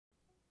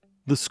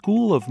The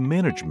School of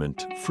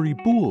Management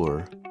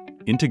Fribourg,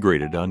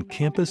 integrated on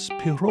campus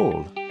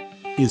Pirol,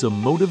 is a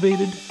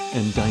motivated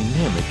and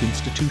dynamic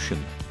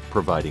institution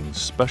providing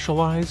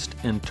specialized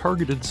and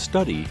targeted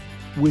study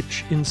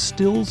which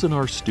instills in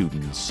our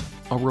students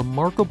a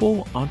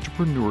remarkable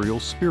entrepreneurial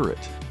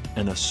spirit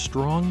and a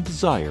strong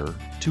desire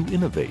to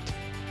innovate.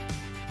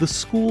 The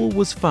school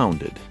was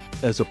founded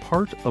as a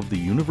part of the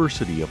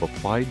University of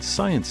Applied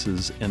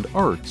Sciences and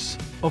Arts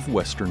of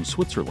Western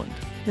Switzerland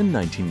in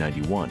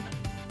 1991.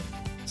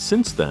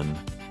 Since then,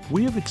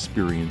 we have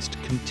experienced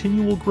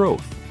continual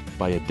growth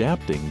by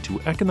adapting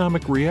to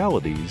economic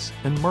realities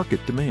and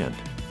market demand.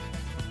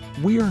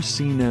 We are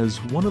seen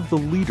as one of the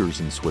leaders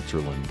in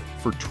Switzerland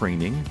for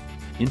training,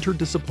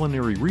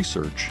 interdisciplinary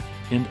research,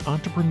 and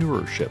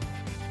entrepreneurship.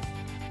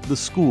 The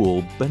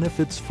school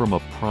benefits from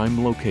a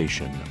prime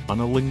location on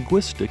a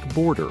linguistic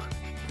border.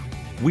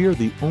 We are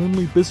the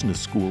only business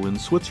school in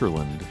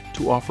Switzerland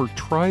to offer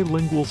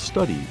trilingual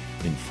study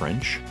in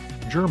French,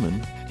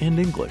 German, and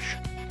English.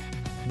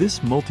 This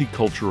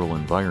multicultural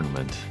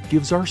environment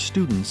gives our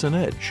students an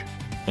edge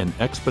and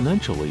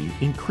exponentially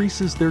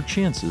increases their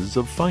chances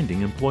of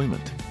finding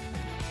employment.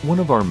 One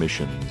of our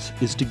missions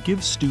is to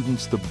give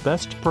students the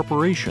best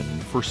preparation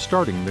for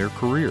starting their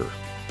career.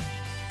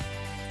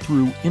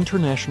 Through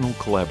international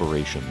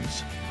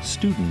collaborations,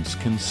 students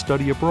can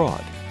study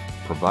abroad,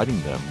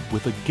 providing them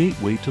with a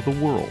gateway to the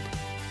world.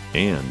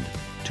 And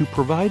to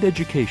provide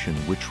education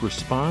which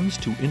responds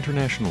to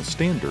international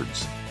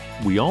standards,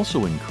 we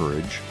also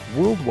encourage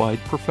worldwide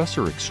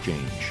professor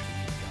exchange.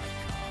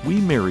 We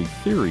marry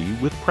theory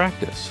with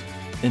practice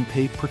and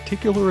pay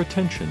particular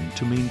attention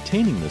to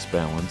maintaining this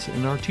balance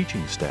in our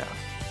teaching staff.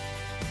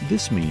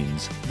 This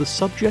means the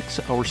subjects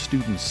our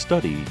students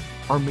study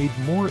are made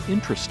more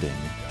interesting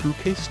through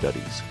case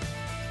studies.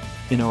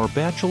 In our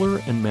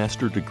bachelor and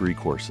master degree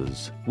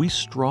courses, we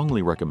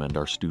strongly recommend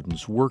our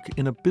students work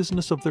in a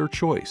business of their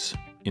choice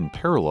in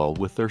parallel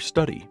with their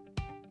study.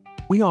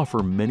 We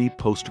offer many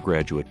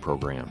postgraduate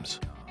programs,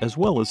 as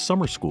well as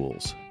summer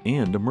schools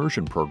and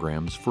immersion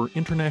programs for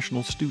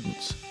international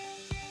students.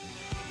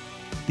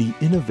 The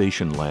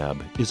Innovation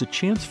Lab is a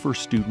chance for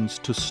students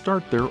to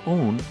start their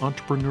own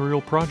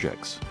entrepreneurial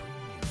projects,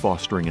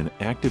 fostering an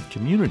active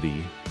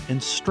community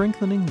and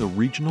strengthening the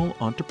regional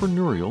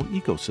entrepreneurial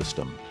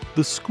ecosystem.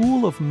 The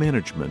School of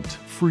Management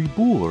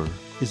Fribourg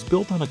is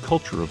built on a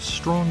culture of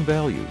strong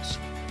values.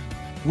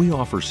 We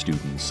offer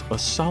students a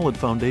solid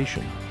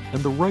foundation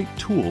and the right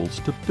tools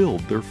to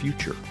build their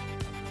future.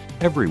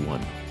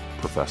 Everyone,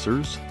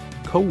 professors,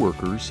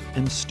 co-workers,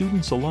 and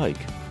students alike,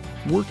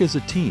 work as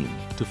a team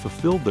to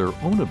fulfill their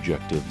own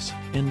objectives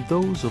and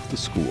those of the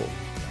school.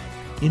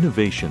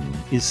 Innovation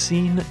is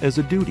seen as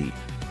a duty,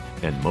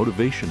 and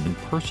motivation and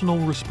personal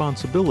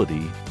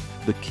responsibility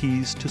the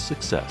keys to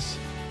success.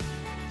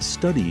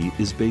 Study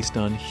is based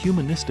on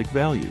humanistic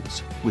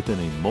values within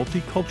a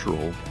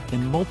multicultural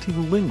and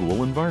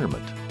multilingual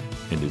environment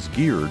and is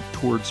geared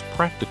towards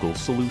practical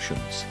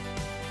solutions.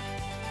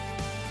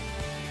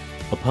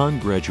 Upon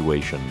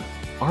graduation,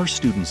 our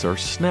students are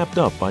snapped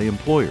up by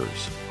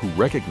employers who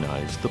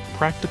recognize the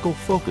practical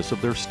focus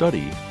of their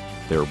study,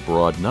 their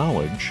broad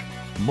knowledge,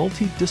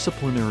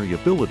 multidisciplinary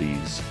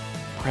abilities,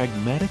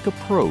 pragmatic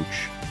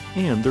approach,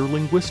 and their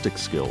linguistic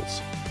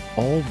skills,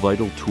 all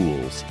vital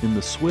tools in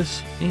the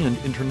Swiss and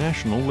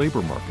international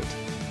labor market.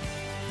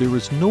 There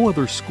is no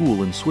other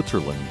school in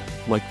Switzerland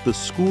like the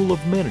School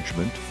of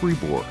Management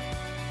Fribourg.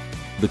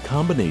 The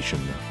combination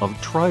of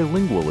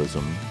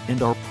trilingualism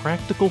and our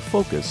practical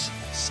focus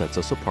sets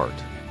us apart.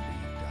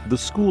 The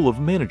School of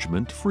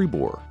Management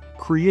Fribourg.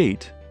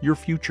 Create your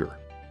future.